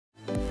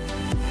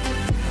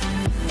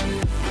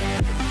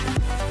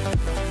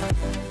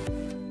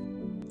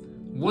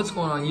What's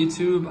going on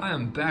YouTube? I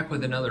am back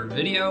with another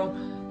video,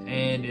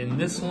 and in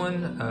this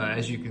one,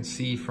 as you can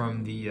see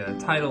from the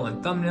title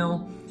and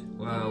thumbnail,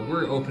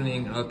 we're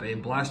opening up a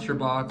blaster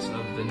box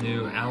of the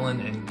new Allen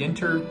and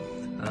Ginter.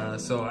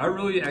 So I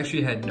really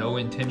actually had no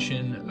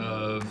intention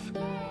of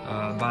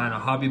buying a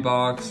hobby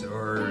box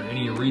or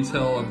any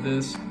retail of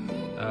this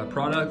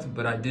product,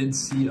 but I did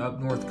see Up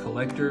North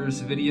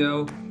Collector's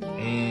video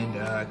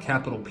and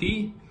Capital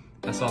P.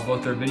 I saw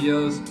both their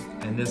videos,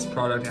 and this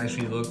product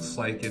actually looks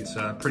like it's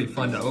pretty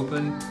fun to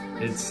open.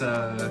 It's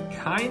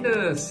kind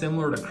of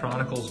similar to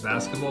Chronicles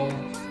basketball,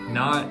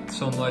 not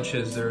so much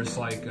as there's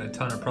like a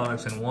ton of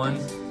products in one,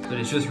 but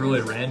it's just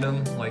really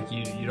random. Like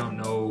you don't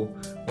know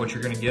what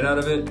you're gonna get out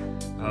of it.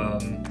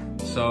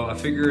 So I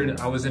figured,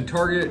 I was in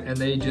Target and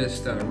they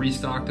just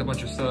restocked a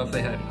bunch of stuff.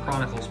 They had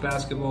Chronicles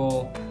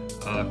basketball,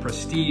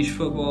 Prestige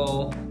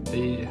football.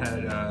 They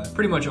had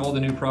pretty much all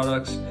the new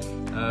products.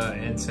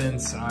 And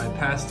since I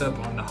passed up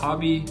on the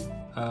hobby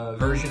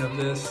version of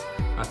this,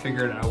 I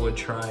figured I would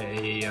try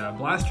a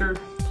blaster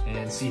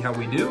and see how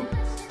we do.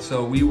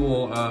 So we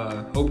will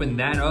open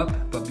that up,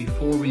 but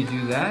before we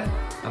do that,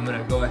 I'm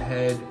gonna go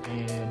ahead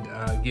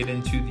and get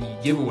into the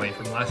giveaway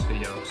from last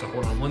video. So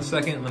hold on one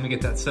second, let me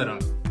get that set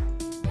up.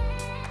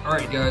 All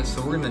right guys,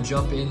 so we're gonna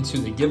jump into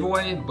the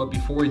giveaway, but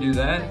before we do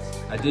that,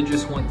 I did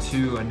just want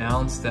to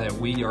announce that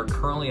we are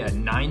currently at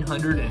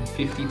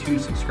 952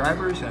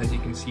 subscribers, as you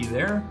can see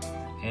there.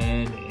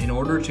 And in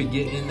order to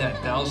get in that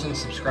 1,000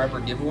 subscriber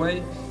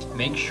giveaway,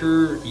 make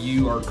sure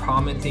you are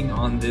commenting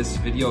on this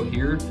video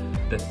here,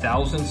 the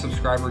 1,000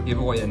 subscriber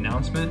giveaway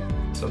announcement.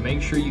 So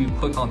make sure you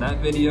click on that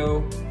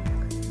video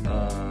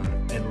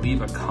and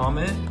leave a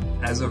comment.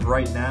 As of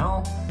right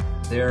now,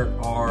 there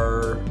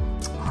are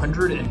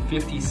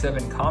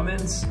 157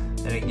 comments.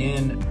 And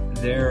again,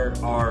 there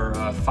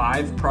are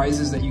 5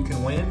 prizes that you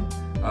can win.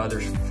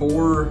 There's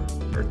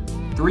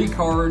 3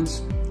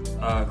 cards,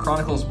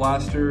 Chronicles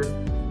Blaster,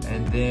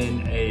 and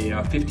then a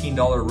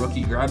 $15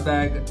 rookie grab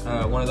bag,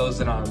 one of those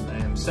that I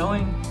am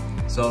selling.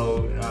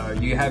 So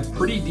you have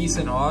pretty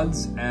decent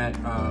odds at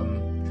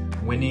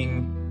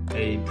winning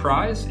a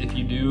prize if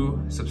you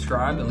do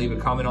subscribe and leave a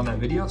comment on that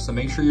video. So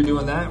make sure you're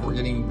doing that. We're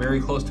getting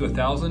very close to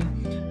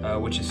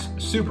 1,000, which is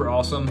super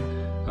awesome.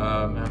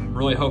 I'm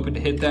really hoping to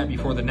hit that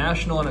before the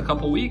National in a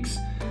couple weeks.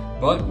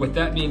 But with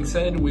that being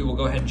said, we will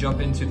go ahead and jump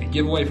into the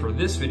giveaway for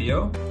this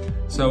video.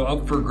 So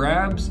up for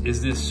grabs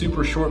is this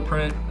super short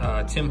print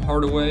Tim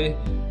Hardaway,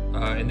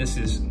 and this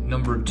is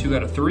numbered 2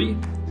 out of 3.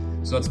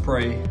 So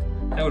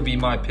that would be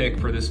my pick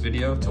for this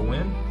video to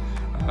win.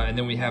 And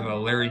then we have a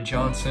Larry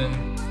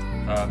Johnson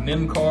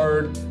mem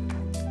card,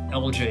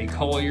 LJ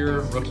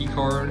Collier rookie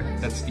card.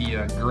 That's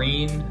the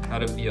green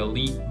out of the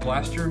Elite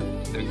Blaster,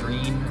 the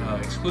green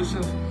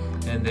exclusive.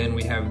 And then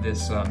we have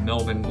this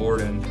Melvin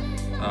Gordon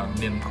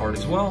mem card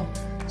as well.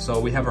 So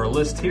we have our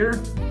list here.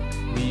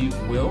 We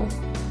will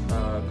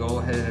go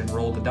ahead and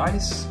roll the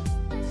dice,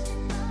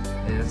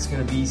 and it's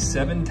gonna be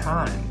 7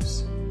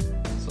 times.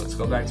 So let's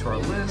go back to our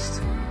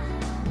list,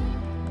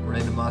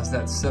 randomize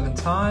that 7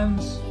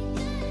 times.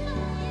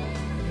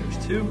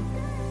 There's 2,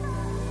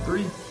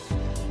 3,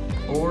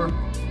 4,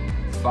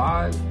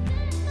 5,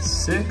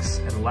 6,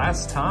 and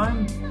last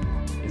time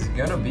is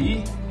gonna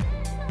be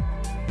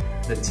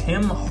the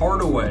Tim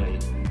Hardaway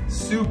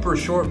super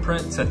short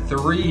print to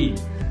 3.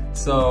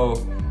 So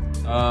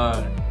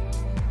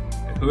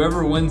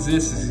whoever wins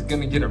this is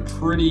gonna get a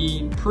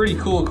pretty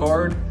cool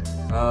card.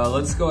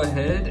 Let's go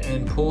ahead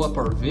and pull up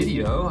our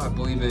video. I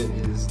believe it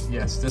is,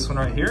 yes, this one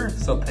right here.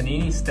 So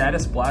Panini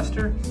Status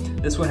Blaster.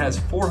 This one has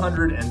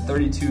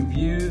 432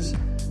 views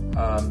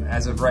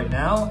as of right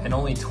now, and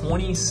only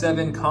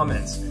 27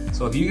 comments.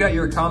 So if you got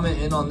your comment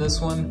in on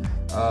this one,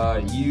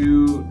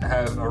 you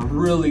have a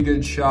really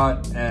good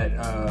shot at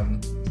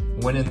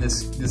winning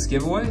this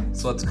giveaway.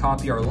 So let's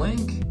copy our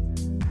link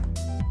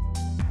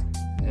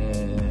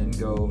and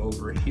go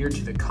over here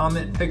to the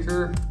comment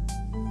picker.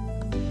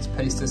 Let's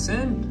paste this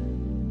in.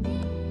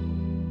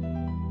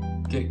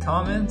 Get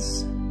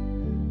comments.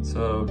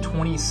 So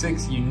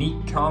 26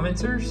 unique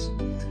commenters,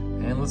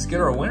 and let's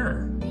get our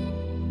winner.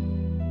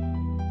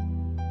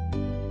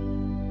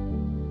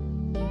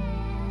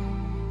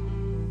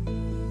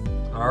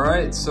 All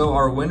right, so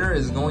our winner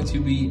is going to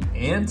be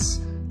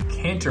Ants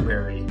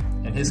Canterbury,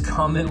 and his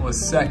comment was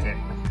 2nd.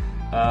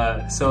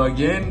 So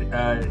again,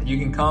 you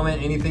can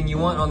comment anything you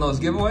want on those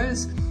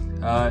giveaways.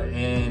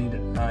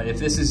 And if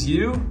this is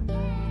you,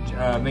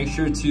 make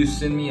sure to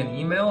send me an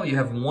email. You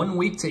have 1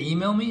 week to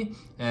email me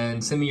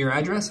and send me your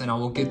address, and I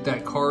will get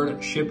that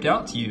card shipped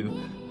out to you.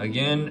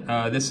 Again,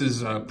 this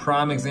is a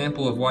prime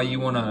example of why you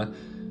wanna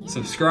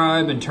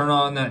subscribe and turn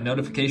on that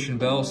notification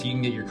bell so you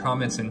can get your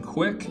comments in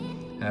quick.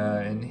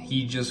 And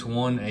he just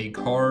won a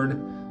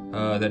card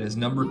that is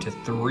numbered to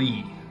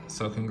 3.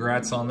 So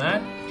congrats on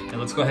that. And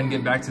let's go ahead and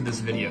get back to this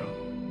video.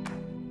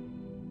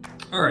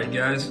 All right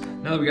guys,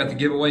 now that we got the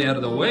giveaway out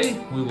of the way,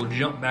 we will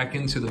jump back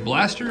into the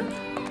blaster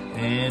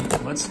and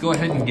let's go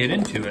ahead and get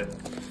into it.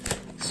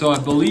 So I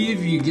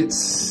believe you get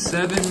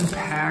 7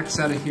 packs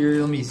out of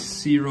here. Let me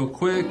see real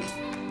quick.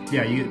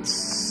 Yeah, you get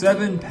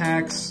 7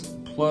 packs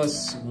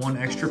plus 1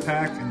 extra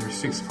pack, and there's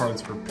 6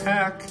 cards per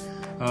pack.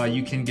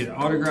 You can get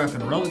autograph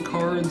and relic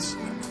cards,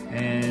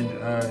 and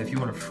if you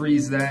want to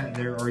freeze that,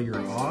 there are your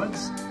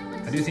odds.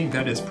 I do think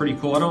that is pretty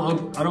cool. I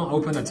don't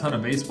open a ton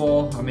of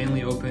baseball. I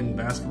mainly open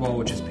basketball,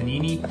 which is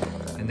Panini,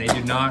 and they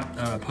do not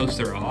post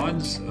their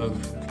odds of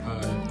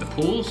the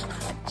pools.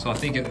 So I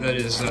think that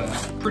is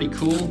pretty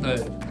cool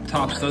that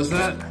Topps does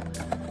that.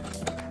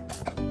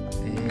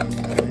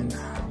 And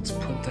let's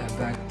put that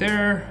back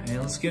there,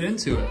 and let's get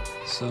into it.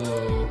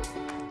 So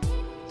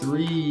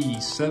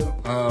 3,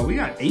 7, we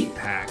got 8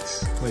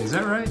 packs. Wait, is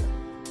that right?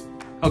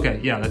 Okay,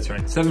 yeah, that's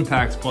right. 7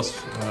 packs plus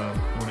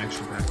 1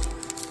 extra pack.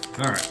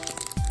 All right.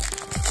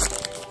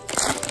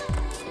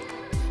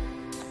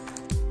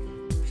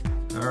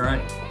 All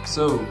right,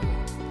 so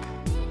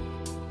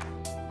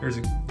here's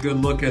a good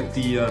look at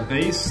the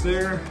base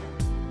there.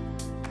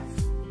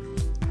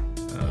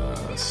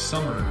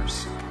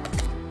 Summers.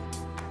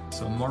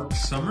 So Mark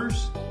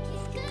Summers.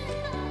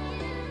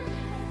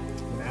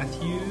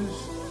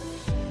 Matthews.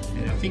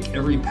 And I think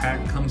every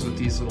pack comes with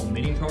these little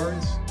mini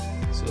cards.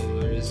 So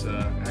there's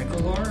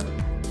Aguilar.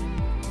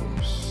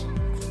 Oops.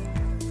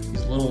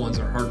 These little ones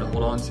are hard to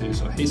hold on to.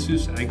 So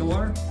Jesus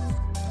Aguilar.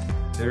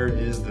 There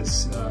is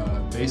this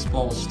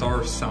baseball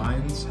star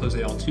signs, Jose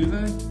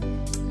Altuve.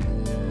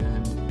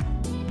 And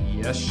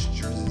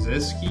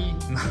Yastrzemski.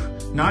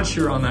 Not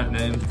sure on that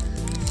name.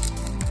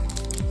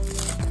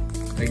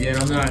 Again,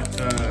 I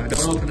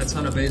don't open a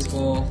ton of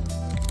baseball.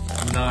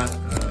 I'm not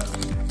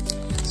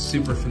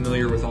super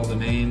familiar with all the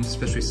names,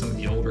 especially some of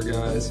the older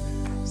guys.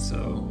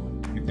 So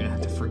you're gonna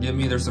have to forgive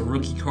me. There's a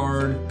rookie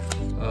card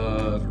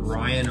of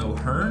Ryan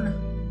O'Hearn.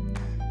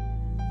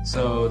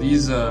 So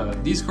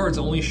these cards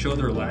only show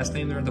their last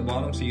name there at the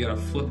bottom, so you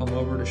gotta flip them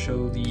over to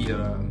show the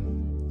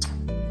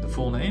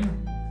full name.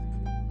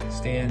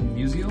 Stan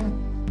Musial.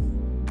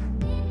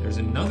 There's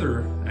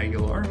another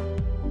Aguilar.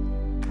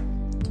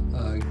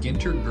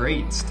 Ginter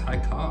Greats, Ty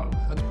Cobb.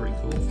 That's pretty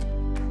cool.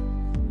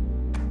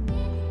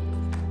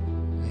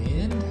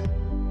 And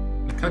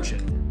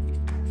McCutcheon.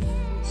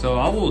 So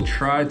I will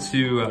try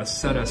to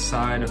set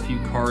aside a few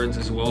cards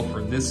as well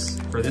for this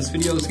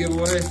video's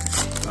giveaway.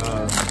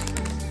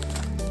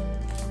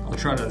 I'll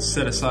try to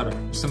set aside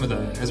some of the,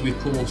 as we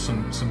pull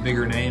some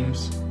bigger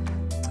names.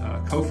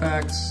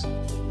 Koufax.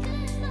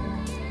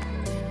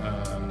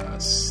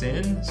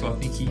 Sin, so I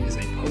think he is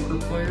a poker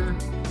player.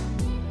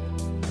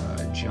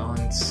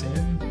 John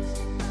Sin,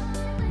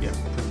 yeah,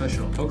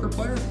 professional poker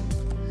player.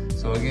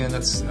 So again,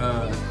 that's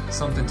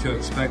something to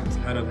expect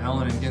out of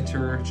Allen and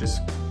Ginter.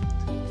 Just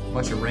a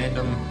bunch of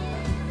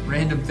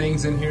random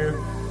things in here.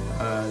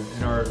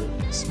 And our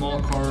small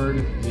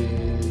card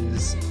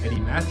is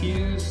Eddie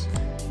Matthews.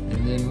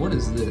 And then what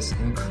is this?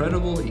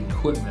 Incredible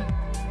Equipment,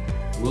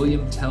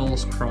 William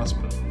Tell's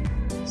crossbow.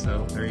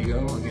 So there you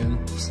go, again,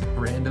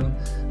 random.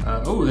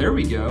 Oh, there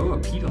we go, a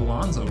Pete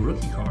Alonso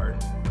rookie card,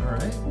 all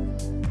right.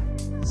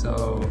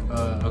 So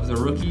of the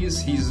rookies,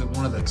 he's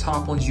one of the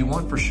top ones you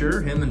want for sure.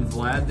 Him and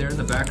Vlad there in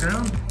the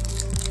background.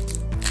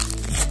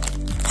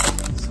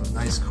 So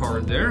nice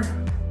card there.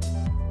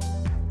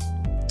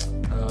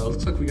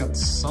 Looks like we got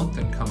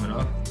something coming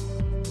up.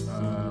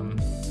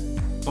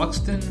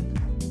 Buxton,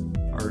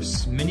 our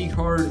mini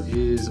card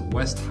is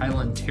West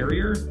Highland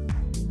Terrier.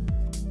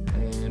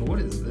 And what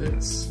is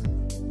this?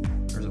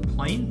 There's a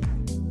plane.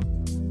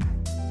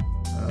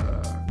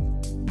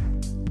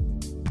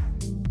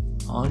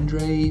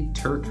 Andre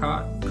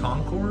Turcotte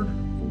Concord.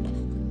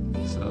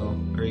 So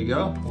there you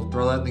go. We'll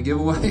throw that in the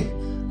giveaway.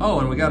 Oh,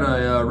 and we got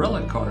a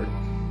relic card,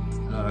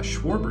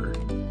 Schwarber.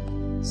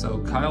 So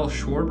Kyle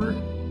Schwarber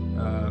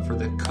for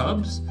the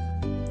Cubs.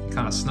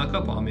 Kind of snuck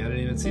up on me. I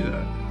didn't even see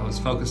that. I was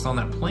focused on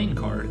that plane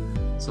card.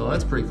 So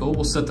that's pretty cool.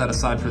 We'll set that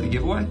aside for the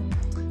giveaway.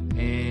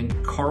 And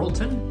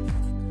Carlton.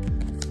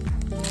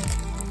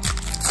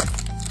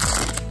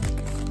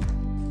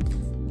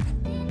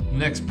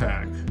 Next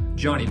pack,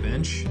 Johnny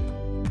Bench.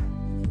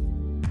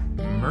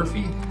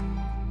 Murphy,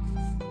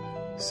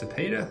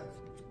 Cepeda.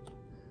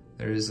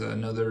 There's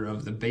another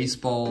of the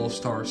baseball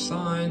star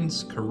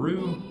signs,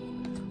 Carew,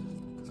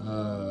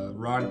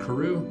 Rod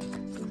Carew.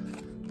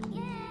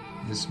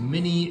 This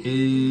mini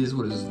is,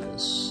 what is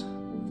this?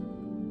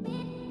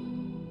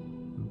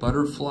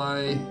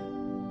 Butterfly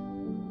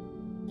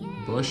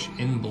Bush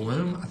in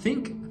Bloom. I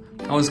think,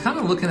 I was kind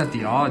of looking at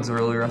the odds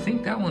earlier. I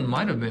think that one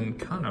might have been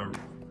kind of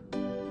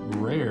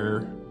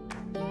rare.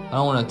 I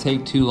don't want to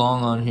take too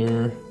long on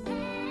here.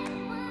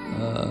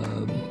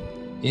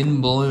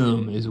 In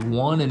Bloom is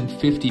 1 in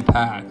 50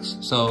 packs,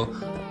 so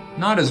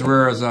not as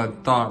rare as I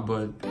thought,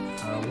 but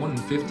 1 in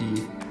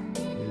 50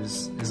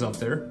 is up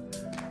there.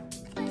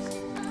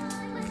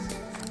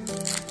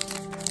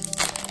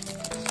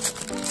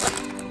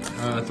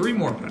 Three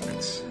more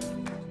packs.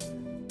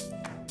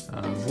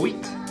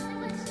 Voigt,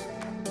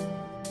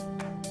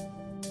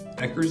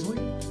 Eckersley,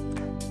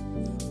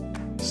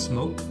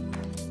 Smoke,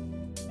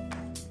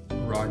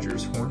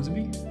 Rogers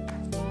Hornsby.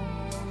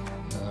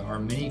 Our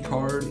mini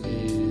card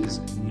is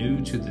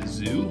New to the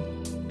Zoo.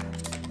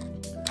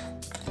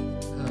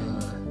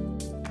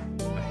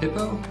 A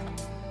Hippo,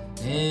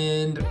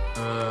 and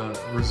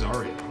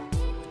Rosario.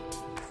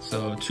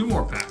 So 2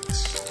 more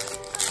packs.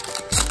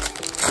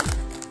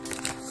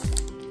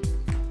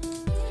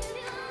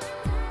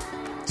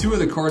 Two of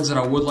the cards that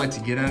I would like to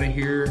get out of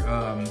here,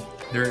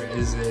 there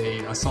is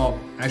I saw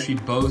actually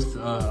both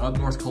Up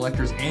North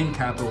Collectors and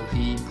Capital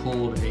P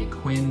pulled a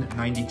Quinn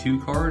 92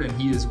 card, and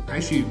he's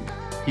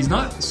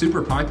not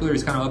super popular,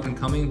 he's kind of up and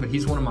coming, but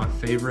he's one of my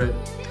favorite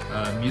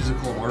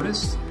musical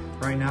artists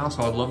right now,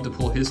 so I'd love to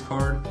pull his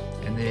card.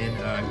 And then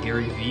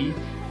Gary V.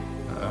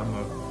 I'm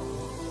a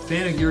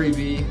fan of Gary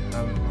V.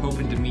 I'm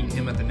hoping to meet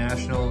him at the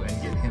National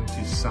and get him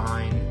to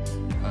sign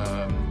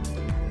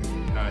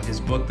his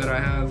book that I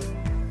have.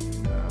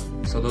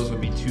 So those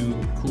would be 2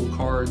 cool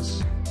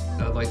cards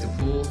that I'd like to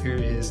pull. Here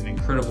is an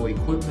Incredible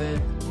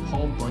Equipment,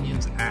 Paul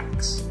Bunyan's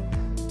Axe.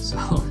 So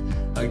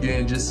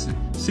again, just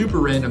super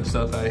random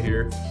stuff out of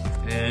here.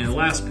 And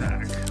last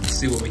pack, let's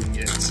see what we can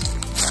get.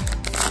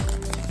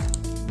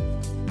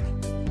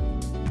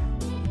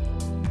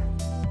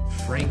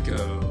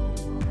 Franco,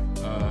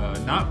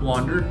 not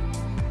Wander,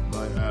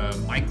 but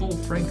Michael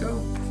Franco.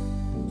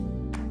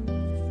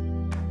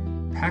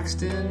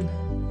 Paxton,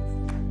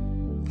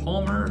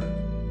 Palmer.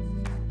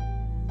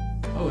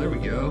 Oh, there we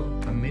go.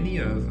 A mini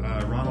of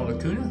Ronald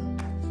Acuna.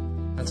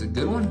 That's a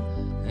good one.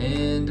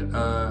 And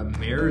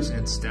Mares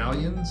and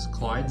Stallions,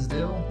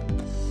 Clydesdale.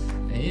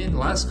 And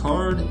last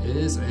card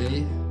is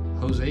a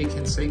Jose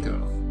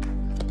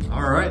Canseco.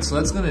 All right, so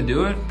that's gonna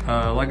do it.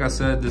 Like I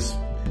said, this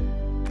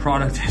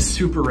product is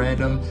super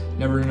random.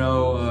 Never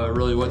know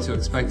really what to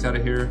expect out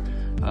of here.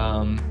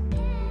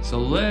 So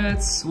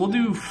we'll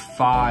do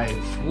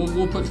 5.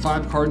 We'll put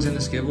 5 cards in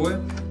this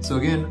giveaway. So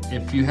again,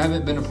 if you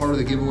haven't been a part of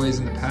the giveaways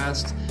in the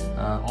past,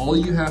 all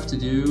you have to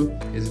do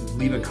is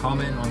leave a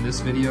comment on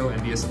this video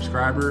and be a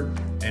subscriber,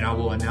 and I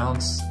will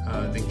announce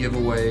the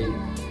giveaway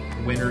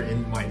winner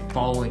in my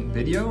following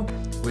video,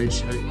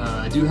 which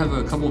I do have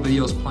a couple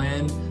videos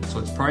planned, so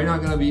it's probably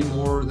not gonna be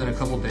more than a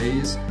couple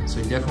days. So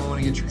you definitely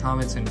wanna get your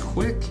comments in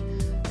quick.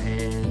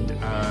 And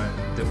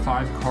the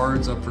 5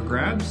 cards up for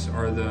grabs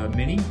are the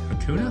Mini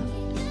Acuna,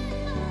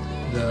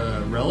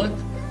 the Relic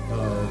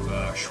of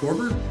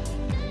Schwarber,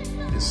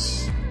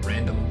 this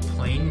random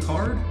plain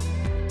card.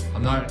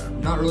 I'm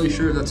not really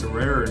sure if that's a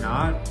rare or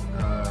not,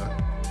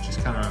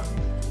 just kind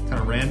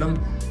of random.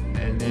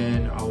 And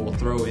then I will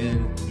throw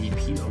in the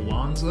Pete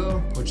Alonso,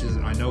 which is,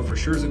 I know for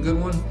sure is a good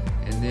one.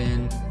 And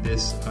then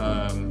this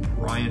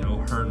Ryan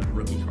O'Hearn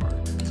rookie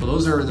card. So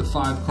those are the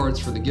 5 cards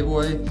for the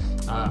giveaway.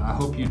 I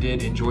hope you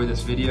did enjoy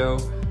this video,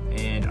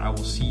 and I will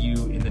see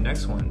you in the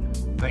next one.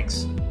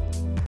 Thanks.